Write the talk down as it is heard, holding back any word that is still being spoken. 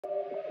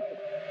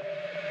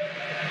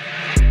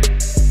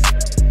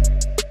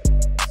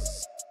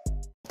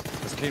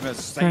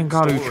Thank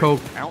God we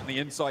choked. Out on the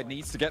inside,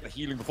 needs to get the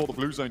healing before the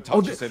blue zone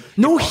touches him.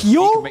 No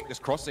heal? He can make this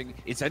crossing.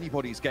 It's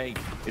anybody's game.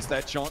 It's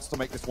their chance to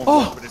make this one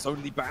work, but it's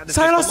only banned.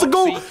 Silas the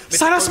goal!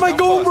 Silas my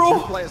goal,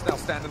 bro!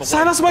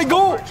 Silas my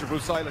goal!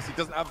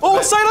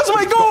 Oh, Silas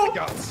my goal!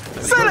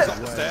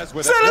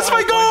 Silas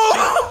my goal!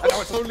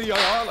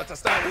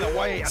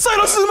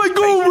 Silas is my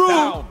goal,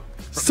 bro!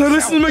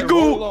 Silas is my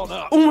goal!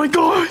 Oh my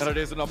god! And it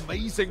is an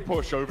amazing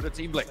push over the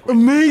team Liquid.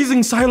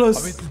 Amazing,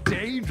 Silas! I mean,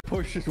 dangerous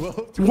push as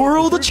well.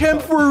 World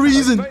champ for a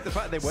reason!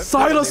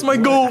 Silas, my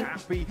goal!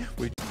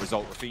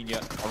 Result,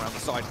 Rafinha around the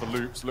side for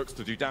Loops, looks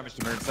to do damage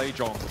to Mirren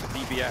Sejong with the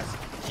DBS.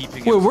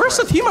 Wait, where's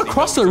the team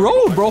across the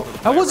road, bro?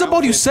 I was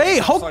about to say,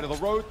 how come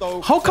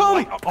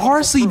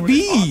RCB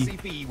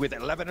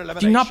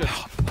did not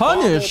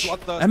punish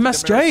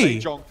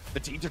MSJ? The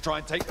team to try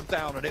and take them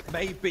down, and it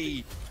may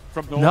be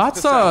from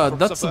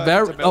that's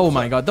very, oh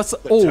my god, that's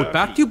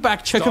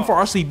back-to-back chicken for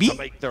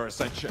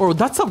RCB. Bro,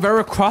 that's a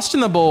very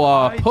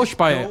questionable push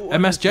by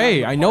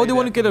MSJ. I know they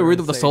want to get rid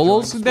of the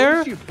solos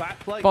there,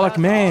 but like,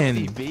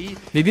 man, they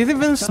didn't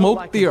even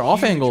smoke their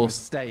off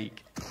angles.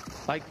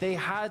 Like, they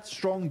had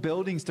strong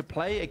buildings to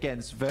play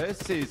against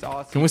versus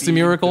RCB. Can we see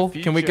Miracle?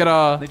 Can we get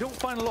a... They don't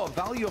find a lot of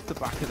value off the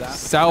back of that.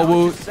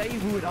 Salwood.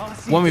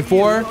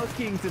 1v4.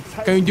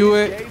 Can you do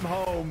it?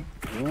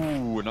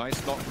 Ooh, nice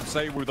knock from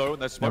Saywu though,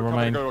 and there's smoke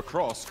coming to go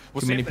across.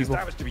 We'll see if there's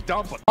damage to be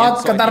done, but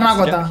बहुत खतरनाक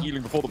होता.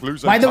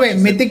 By the way,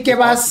 Mythic के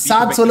पास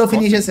 7 solo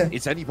finishes है.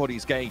 It's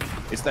anybody's game.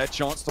 It's their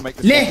chance to make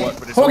this ले, work,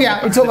 but it's हो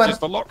गया, it's over.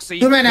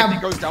 2 मैंने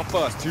अब. goes down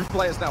first. 2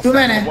 players now 2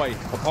 मैंने.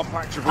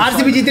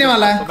 RCB जीतने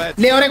वाला है.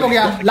 ले और एक हो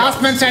गया.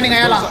 Last man standing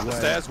आया.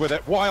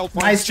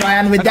 Nice try,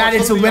 and with that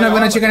it's a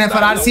winner chicken for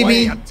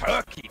RCB.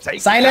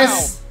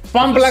 Silas.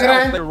 Pump लग रहा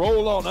है. They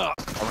roll on up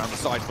around the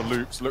side for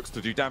Loops, looks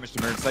to do damage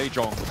to Mirren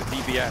Sejong with the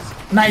DBS.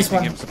 Nice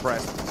one. Him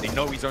suppressed. They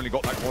know he's only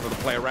got that corner to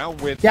play around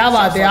with. क्या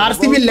बात है?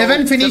 RCB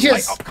 11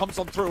 finishes. Comes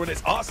on through, and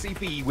it's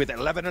RCB with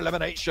 11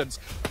 eliminations.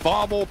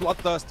 Far more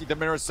bloodthirsty than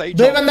Mirren Sejong.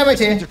 2 बंदे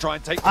बचे. To try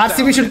and take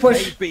RCB should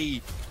push.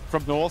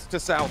 From north to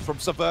south, from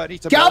Saverni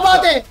to क्या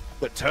बात है?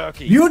 The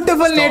Turkey.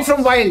 Beautiful nade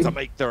from Wild. To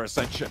make their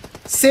ascension.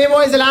 Savo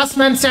is the last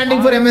man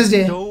standing for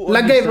MSJ.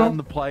 लग गई bro.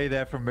 The play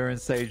there from Mirren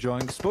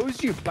Sejong.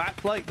 Expose you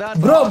back like that.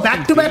 Bro,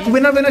 back-to-back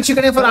winner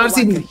chicken for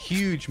RCB. Like a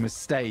huge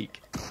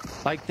mistake.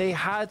 Like, they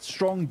had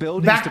strong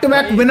buildings.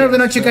 Back-to-back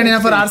winner chicken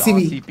for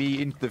RCB.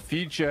 Into the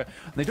future.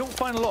 They don't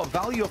find a lot of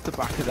value off the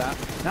back of that.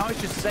 Now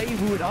it's just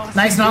Saywu and RCB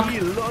nice knock.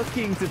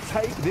 looking to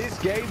take this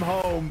game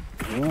home.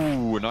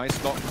 Ooh,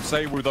 nice knock from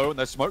Saywu though, and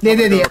there's smoke coming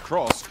to go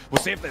across.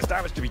 We'll see if there's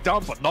damage to be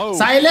done, but no.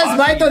 Silas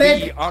भाई तो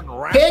देख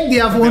फेंक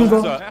दिया फोन को.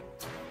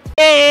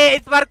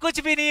 इस बार कुछ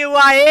भी नहीं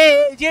हुआ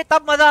है. ये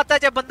तब मजा आता है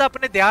जब बंदा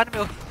अपने ध्यान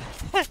में हो.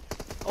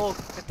 ओ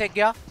कितने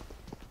गया?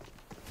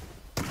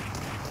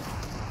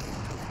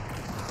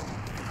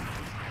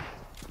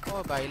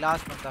 ओ भाई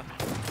लास्ट बंदा.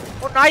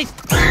 ओ नाइस.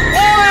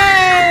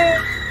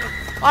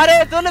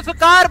 अरे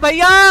जुल्फकार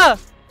भैया.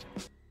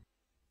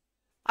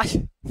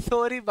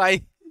 सॉरी भाई.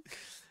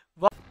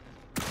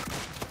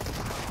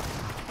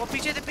 वो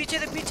पीछे थे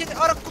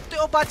और कुत्ते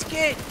ओ बच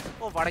के.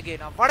 ओ बढ़ गए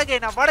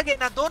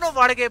ना दोनों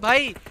बढ़ गए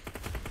भाई.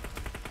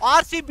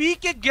 आरसीबी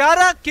के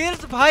 11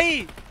 किल्स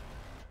भाई.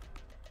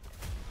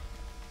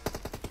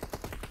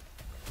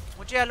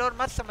 मुझे अलोर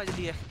मत समझ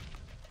लिया.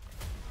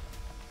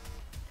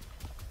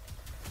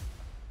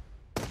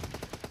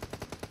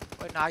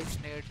 ओए नाइस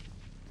नेड.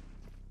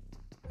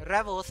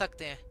 रेव हो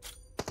सकते हैं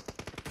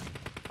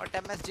बट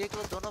एमएसजे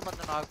को दोनों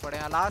बंदे नॉक पड़े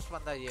हैं. लास्ट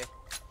बंदा ये.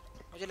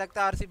 मुझे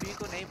लगता है आरसीबी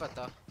को नहीं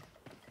पता.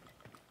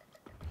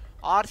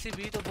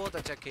 आरसीबी तो बहुत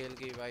अच्छा खेल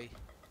गई भाई.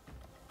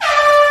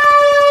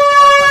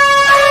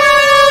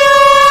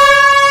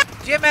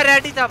 ये मैं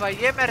रेडी था भाई.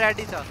 ये मैं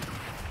रेडी था.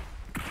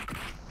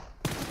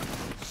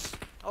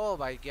 ओ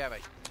भाई क्या भाई.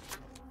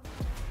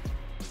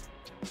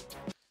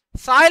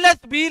 Silence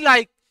be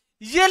like.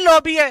 ये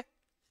लॉबी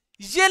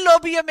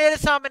है मेरे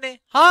सामने.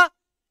 हाँ,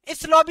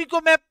 इस लॉबी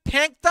को मैं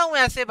फेंकता हूँ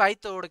ऐसे भाई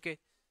तोड़ के.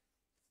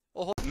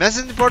 ओहो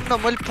मैसेज पढ्न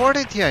मैले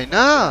पढे थिए हैन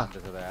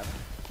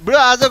ब्रो.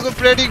 आजको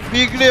प्रेडिक्ट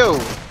बिग्रियो.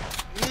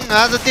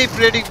 आज त्यही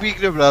प्रेडिक्ट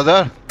बिग्रियो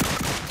ब्रदर.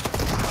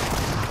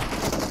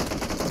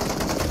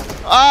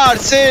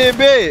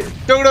 आरसीबी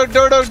टुक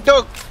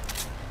टुक.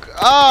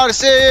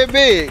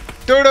 आरसीबी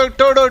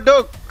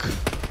टुक.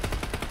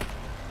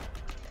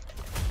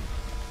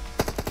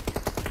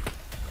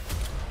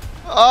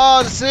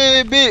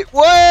 आरसीबी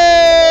ओए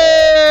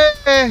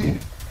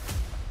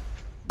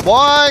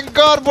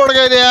भयंकर बढ़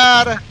गए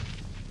यार.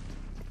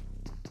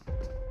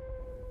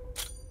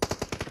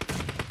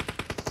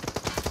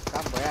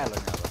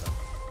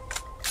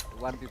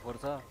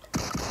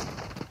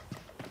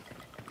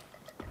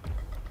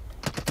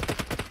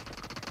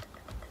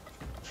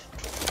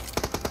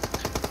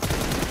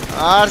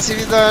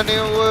 आरसीबी त नि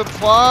वो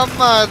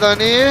फर्ममा त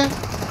नि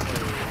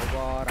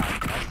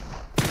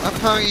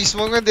अफा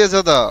स्मोक में दिएछ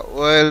त.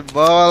 वेल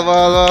बल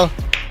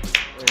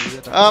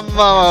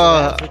अम्मा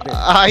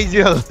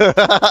ideal.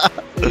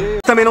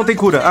 Também não tem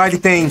cura. Ah, ele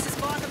tem.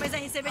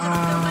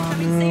 Ah,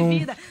 não.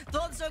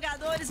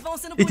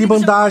 E tem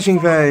bandagem,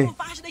 velho.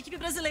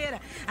 brasileira.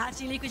 A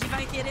Team Liquid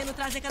vai querendo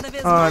trazer cada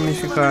vez Ah, mais.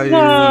 Mitch caiu.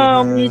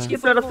 Não, Mitch que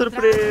foi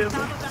surpresa.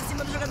 Tava pra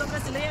cima do jogador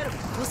brasileiro.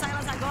 O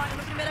Silas agora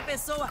na primeira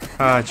pessoa.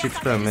 Ah, Tiff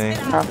também.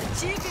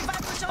 Tiff vai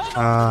pro chão de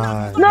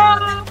Ah, novo.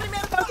 Não,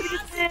 primeiro que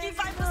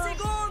vai pro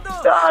segundo.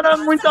 Cara,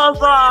 muito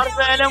azar,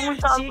 velho, é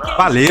muito azar.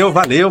 valeu,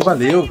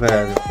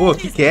 velho. Pô,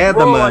 que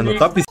queda, mano.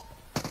 Top.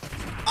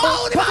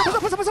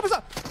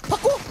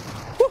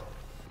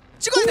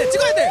 찍어야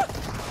돼.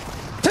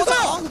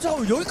 됐어요.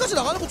 잠깐 여기까지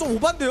나가는 거 좀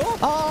오반데요?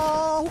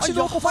 혹시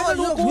너 파이널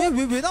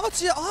왜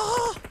나갔지?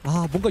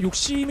 뭔가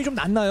욕심이 좀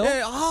났나요?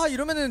 네,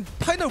 이러면은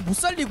파이널 못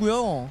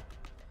살리고요.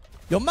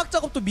 연막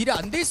작업도 미리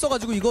안 돼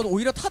있어가지고 이건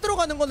오히려 타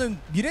들어가는 거는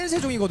미래의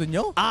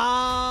세종이거든요.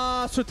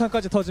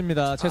 술탄까지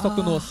터집니다.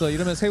 재석도 누웠어.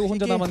 이러면 새우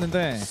혼자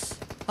남았는데.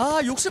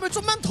 욕심을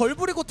좀만 덜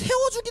부리고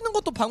태워 죽이는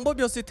것도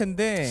방법이었을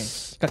텐데.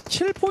 그러니까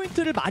킬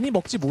포인트를 많이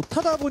먹지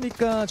못하다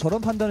보니까 저런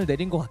판단을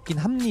내린 것 같긴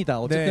합니다.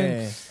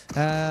 어쨌든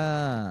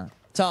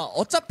자,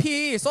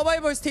 어차피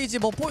서바이벌 스테이지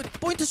뭐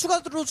포인트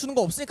추가로 주는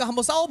거 없으니까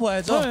한번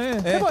싸워봐야죠.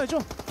 네, 해봐야죠.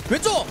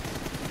 왼쪽!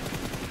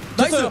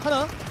 나이스!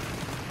 하나.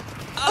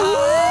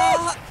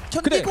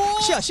 견디고!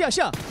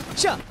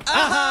 시야.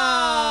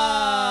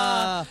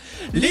 아하!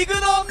 리그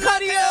더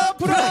카리아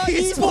프로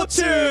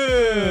esports!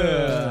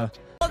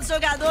 Todos os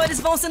jogadores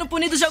vão sendo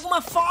punidos de alguma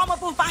forma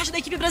por parte da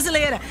equipe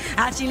brasileira.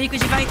 A Team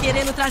Liquid vai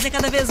querendo trazer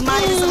cada vez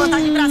mais essa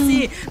vantagem pra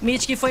si.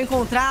 Mitch que foi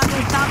encontrado,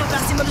 um tapa pra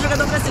cima do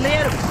jogador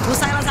brasileiro. O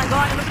Silas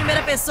agora na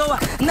primeira pessoa,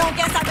 não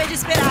quer saber de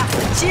esperar.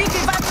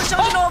 Tiff vai pro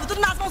chão de novo,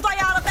 tudo nas mãos do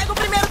Ayala. Pega o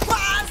primeiro,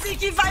 quase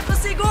que vai pro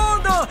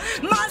segundo.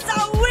 Mas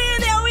a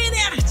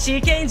winner,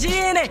 Chicken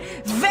Dinner,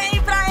 vem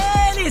pra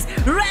eles.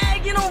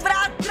 Regnum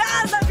pra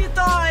trás da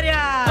vitória.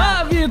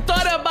 A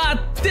vitória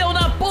bateu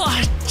na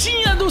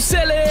portinha do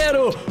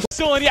celeiro.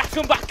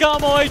 يحكم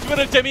بأحكامه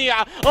ويجبر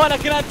الجميع،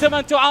 ولكن أنت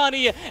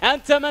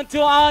من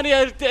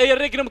تعاني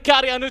الرقم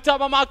كاري. أن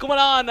نتابع معكم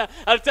الآن.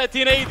 هل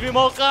تأتي نيد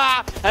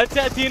بموقع؟ هل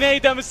تأتي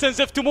نيدة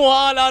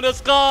استنزفتموها الآن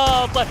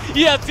إسقاط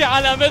يأتي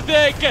على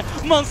مثلك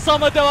من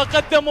صمد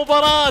وقدم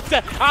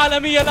مباراة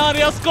عالمية. الآن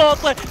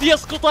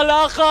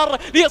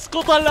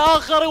يسقط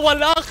الآخر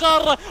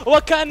والآخر،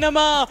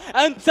 وكأنما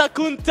أنت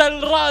كنت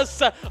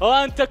الرأس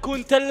وأنت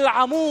كنت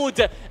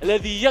العمود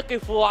الذي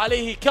يقف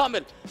عليه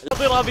كامل.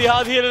 نظر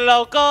بهذه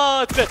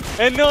الأوقات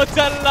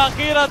النوتة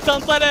الأخيرة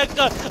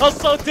تنطلق،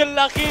 الصوت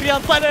الأخير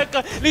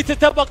ينطلق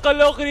لتتبقى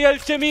الأغنية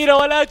الجميلة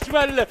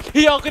والأجمل.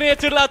 هي أغنية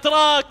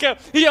الأتراك،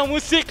 هي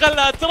موسيقى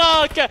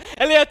الأتراك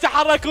اللي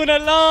يتحركون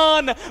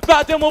الآن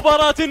بعد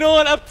مباراة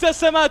نول.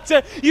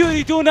 ابتسمت،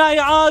 يريدون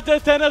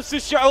إعادة نفس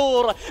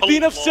الشعور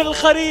بنفس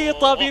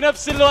الخريطة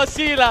بنفس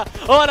الوسيلة،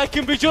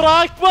 ولكن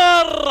بجرأة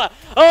أكبر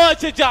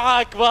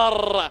وشجاعة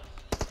أكبر.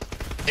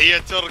 هي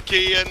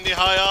تركيا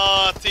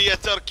النهايات، هي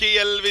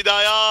تركيا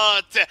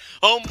البدايات.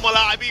 هم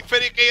لاعبي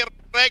فريقي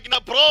ريجنا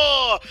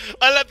برو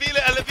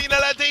الذين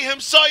لديهم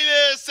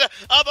سايلس،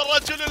 هذا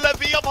الرجل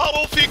الذي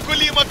يظهر في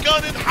كل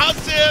مكان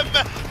حاسم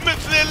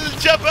مثل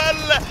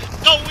الجبل،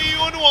 قوي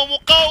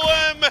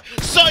ومقاوم.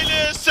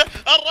 سايلس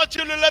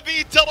الرجل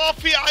الذي ترى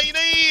في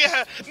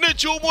عينيه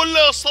نجوم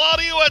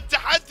الإصرار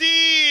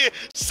والتحدي.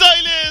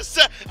 سايلس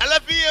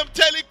الذي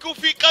يمتلك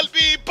في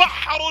قلبه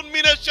بحر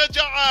من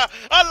الشجاعة،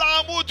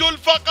 العمود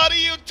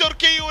الفقري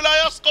التركي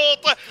لا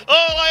يسقط.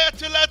 راية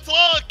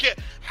الأتراك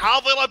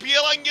حاضرة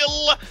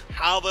برانجل،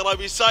 حاضرة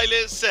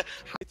بسايلس.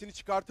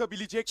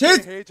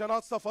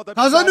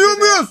 Kazanıyor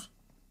muyuz?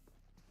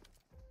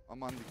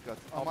 Aman dikkat.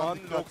 Aman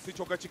Loxi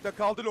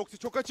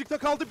çok açıkta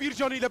kaldı. Bir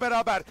canıyla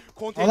beraber.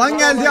 Alan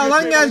geldi.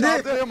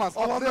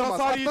 Alanda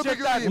hasar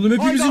yiyecekler. Oğlum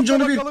hepimizin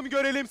canı bir. Bakalım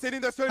görelim,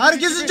 senin de söylediğin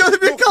Herkesin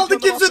canı bir kaldı,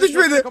 kimse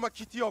düşmedi. Ama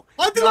kiti yok.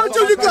 Hadi lan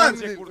çocuklar.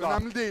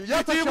 Önemli değil.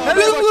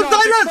 Helal olsun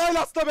Taylan.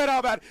 Silas'la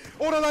beraber.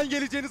 Oradan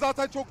geleceğini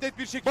zaten çok net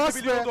bir şekilde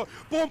biliyordu.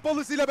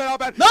 Pompalısıyla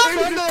beraber.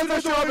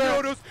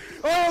 Oynuyoruz.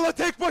 Ağla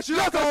tek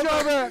başına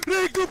kaldı.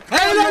 Regnum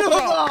Helal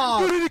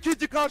olsun. Günün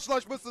ikinci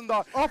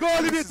karşılaşmasında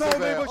galibiyet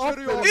almayı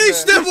başarıyor.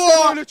 İşte bu.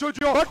 Böyle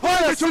çocuğu.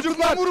 Haydi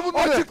çocuklar.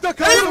 Açıkta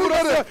kaldı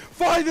burası.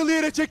 Final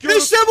yere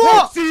çekiyoruz. İşte bu.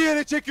 Foxy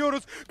yere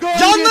çekiyoruz.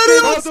 Canları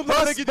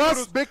yok.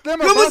 Gidiyoruz.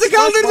 Bekleme. Kırmızı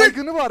kaldırdık.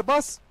 Baygını var,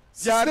 bas.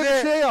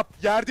 Yerde şey yap.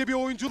 Yerde bir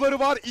oyuncuları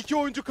var. 2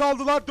 oyuncu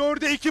kaldılar.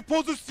 4'e 2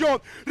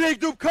 pozisyon.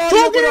 Regnum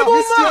çok iyi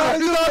bomba.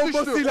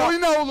 Bombasıyla.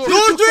 Oyna oğlum.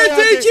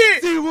 4'e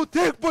 2. Sivu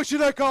tek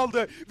başına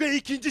kaldı. Ve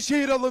ikinci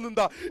şehir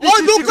alanında.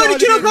 Ay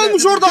 92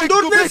 kalmış oradan.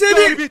 4 vs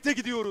 1.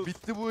 Gidiyoruz.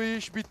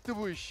 Bitti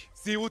bu iş.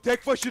 Sivu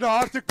tek başına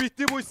artık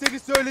bitti bu iş, senin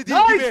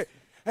söylediğin gibi.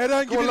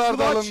 Herhangi bir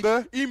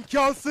clutch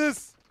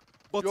imkansız.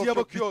 Batı'ya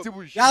bakıyor. Bitti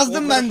bu iş.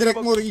 Yazdım ben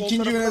direkt moru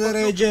ikinci güne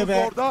de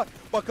RCB. Orada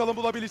bakalım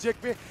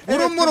bulabilecek mi?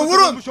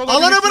 Vurun.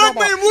 Alana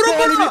bırakmayın. Vurun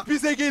bunu.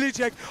 Bize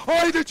gelecek.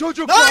 Haydi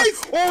çocuklar. Nice.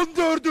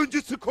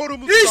 14.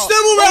 skorumuzda. İşte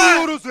bu be.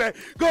 Alıyoruz ve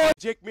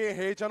gelecek mi?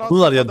 Heyecan.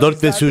 Bunlar ya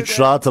 4 vs 3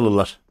 rahat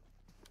alırlar.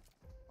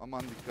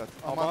 Aman dikkat.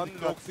 Aman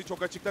dikkat. Loxi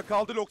çok açıkta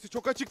kaldı. Loxi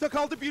çok açıkta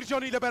kaldı. Bir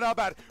canıyla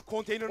beraber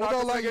konteynerin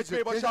arkasına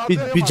geçmeyi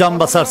başardı. Bir can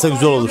basarsa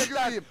güzel olur.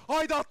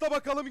 Haydi atla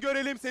bakalım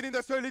görelim senin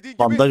de söylediğin gibi.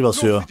 Bandaj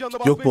basıyor.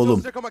 Yok mu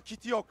oğlum? Ama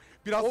kiti yok.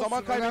 Biraz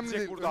zaman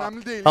kaybedecek burada.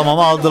 Önemli değil. Tamam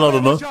aldılar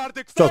onu.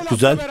 Çok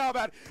güzel.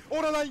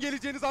 Oradan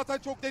geleceğini zaten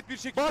çok net bir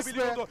şekilde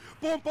biliyordu.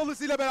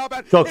 Pompalısıyla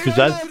beraber. Çok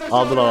güzel.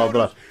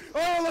 Aldılar.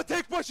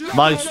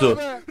 Nice.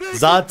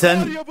 Zaten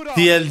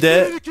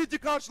DL'de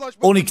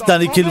 12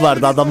 tane kill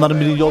vardı. Adamların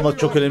birinci olmak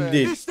çok önemli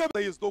değil.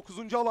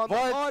 9. alanda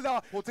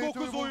hala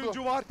 9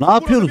 oyuncu var. Ne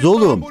yapıyorsunuz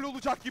oğlum?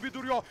 Olacak gibi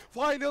duruyor.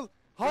 Final.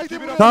 Haydi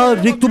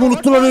Ya reklamı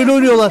unuttular, öyle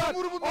oynuyorlar.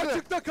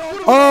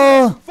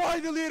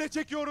 Final yere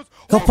çekiyoruz.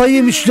 Kafayı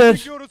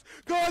yemişler.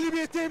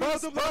 Galibiyete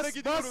adımlara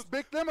gidiyoruz.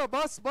 Bekleme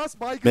bas.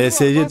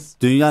 MSC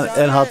dünyanın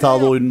en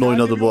hatalı oyununu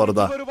oynadı bu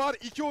arada.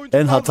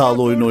 En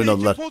hatalı oyunu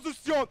oynadılar.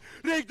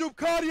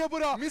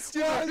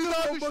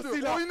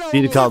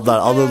 Bir kaldılar,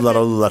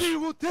 alırlar.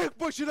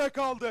 Tek başına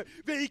kaldı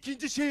ve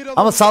ikinci şehir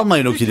Ama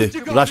salmayın o kili.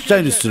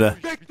 Rushlayın üstüne.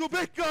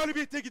 Back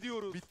galibiyete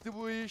gidiyoruz. Bitti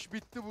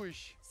bu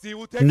iş.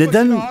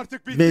 Neden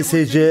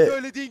MSC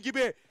söylediğin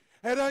gibi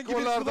herhangi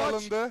bir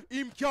clutch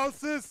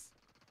imkansız.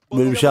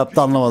 böyle bir şey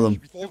yaptı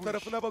anlamadım. Sol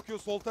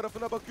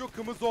tarafına bakıyor.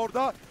 Kımız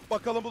orada.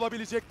 Bakalım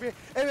bulabilecek mi?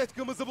 Evet,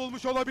 Kımız'ı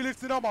bulmuş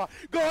olabilirsin ama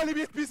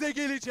galibiyet bize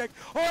gelecek.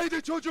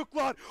 Haydi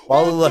çocuklar.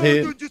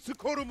 Vallahi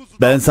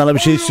ben sana bir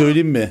şey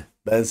söyleyeyim mi?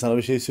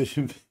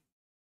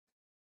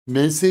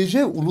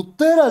 MSC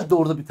unuttu herhalde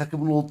orada bir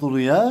takımın olduğunu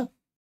ya.